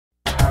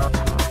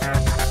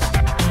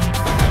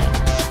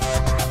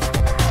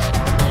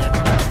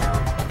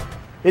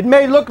It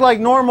may look like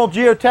normal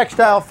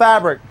geotextile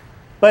fabric,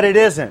 but it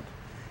isn't.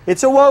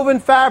 It's a woven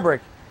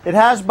fabric. It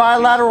has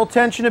bilateral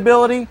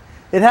tensionability.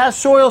 It has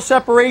soil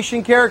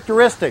separation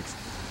characteristics.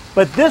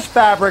 But this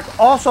fabric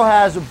also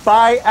has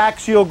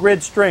biaxial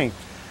grid strength.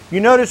 You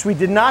notice we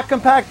did not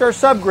compact our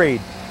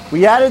subgrade.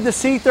 We added the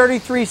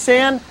C33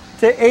 sand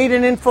to aid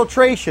in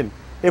infiltration.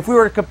 If we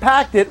were to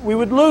compact it, we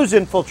would lose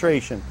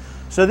infiltration.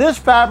 So this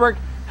fabric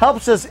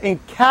helps us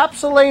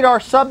encapsulate our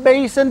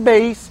subbase and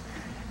base,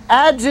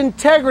 adds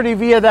integrity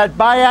via that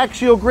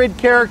biaxial grid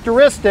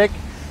characteristic,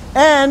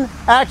 and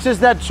acts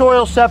as that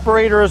soil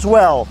separator as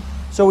well.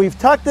 So we've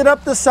tucked it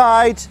up the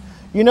sides.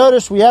 You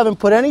notice we haven't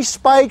put any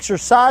spikes or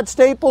sod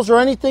staples or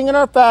anything in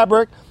our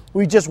fabric.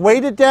 We just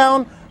weighed it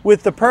down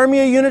with the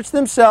Permea units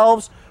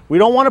themselves. We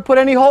don't want to put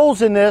any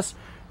holes in this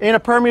in a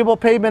permeable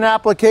pavement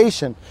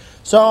application.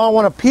 So I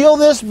want to peel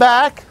this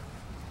back,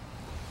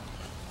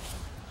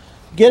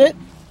 get it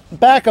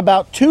back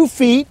about 2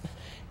 feet.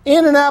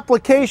 In an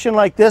application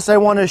like this, I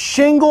want to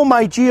shingle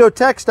my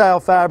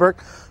geotextile fabric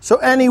so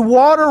any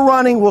water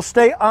running will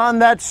stay on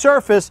that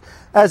surface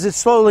as it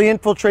slowly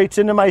infiltrates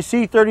into my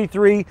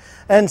C33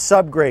 and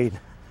subgrade.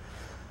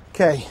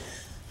 Okay,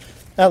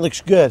 that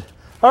looks good.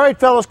 All right,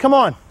 fellas, come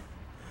on.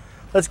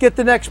 Let's get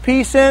the next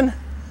piece in.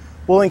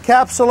 We'll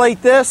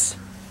encapsulate this.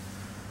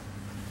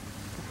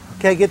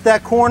 Okay, get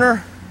that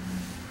corner.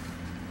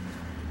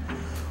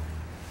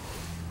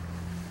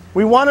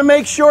 We want to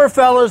make sure,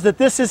 fellas, that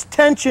this is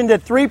tensioned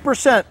at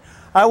 3%.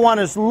 I want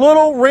as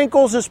little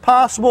wrinkles as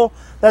possible.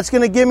 That's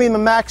going to give me the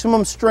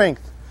maximum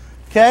strength.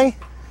 Okay?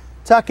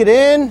 Tuck it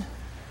in.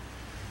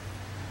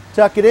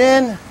 Tuck it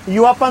in. Are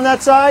you up on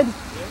that side?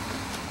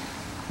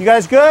 You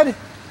guys good?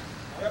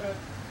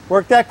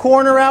 Work that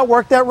corner out.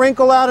 Work that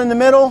wrinkle out in the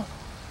middle.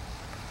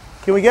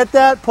 Can we get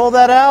that? Pull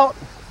that out.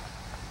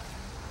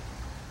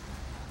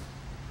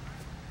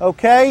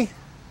 Okay.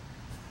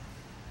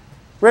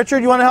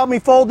 Richard, you want to help me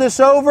fold this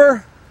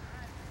over?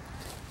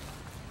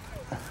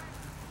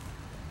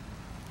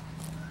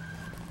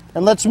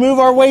 And let's move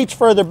our weights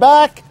further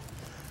back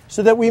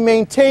so that we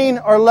maintain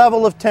our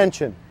level of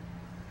tension.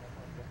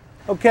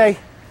 Okay.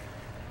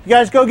 You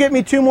guys go get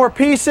me 2 more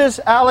pieces.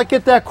 Alec,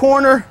 get that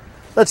corner.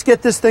 Let's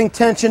get this thing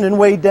tensioned and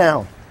weighed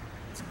down.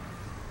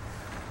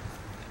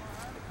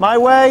 My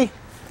way.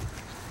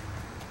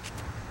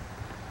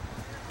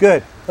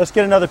 Good. Let's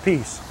get another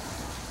piece.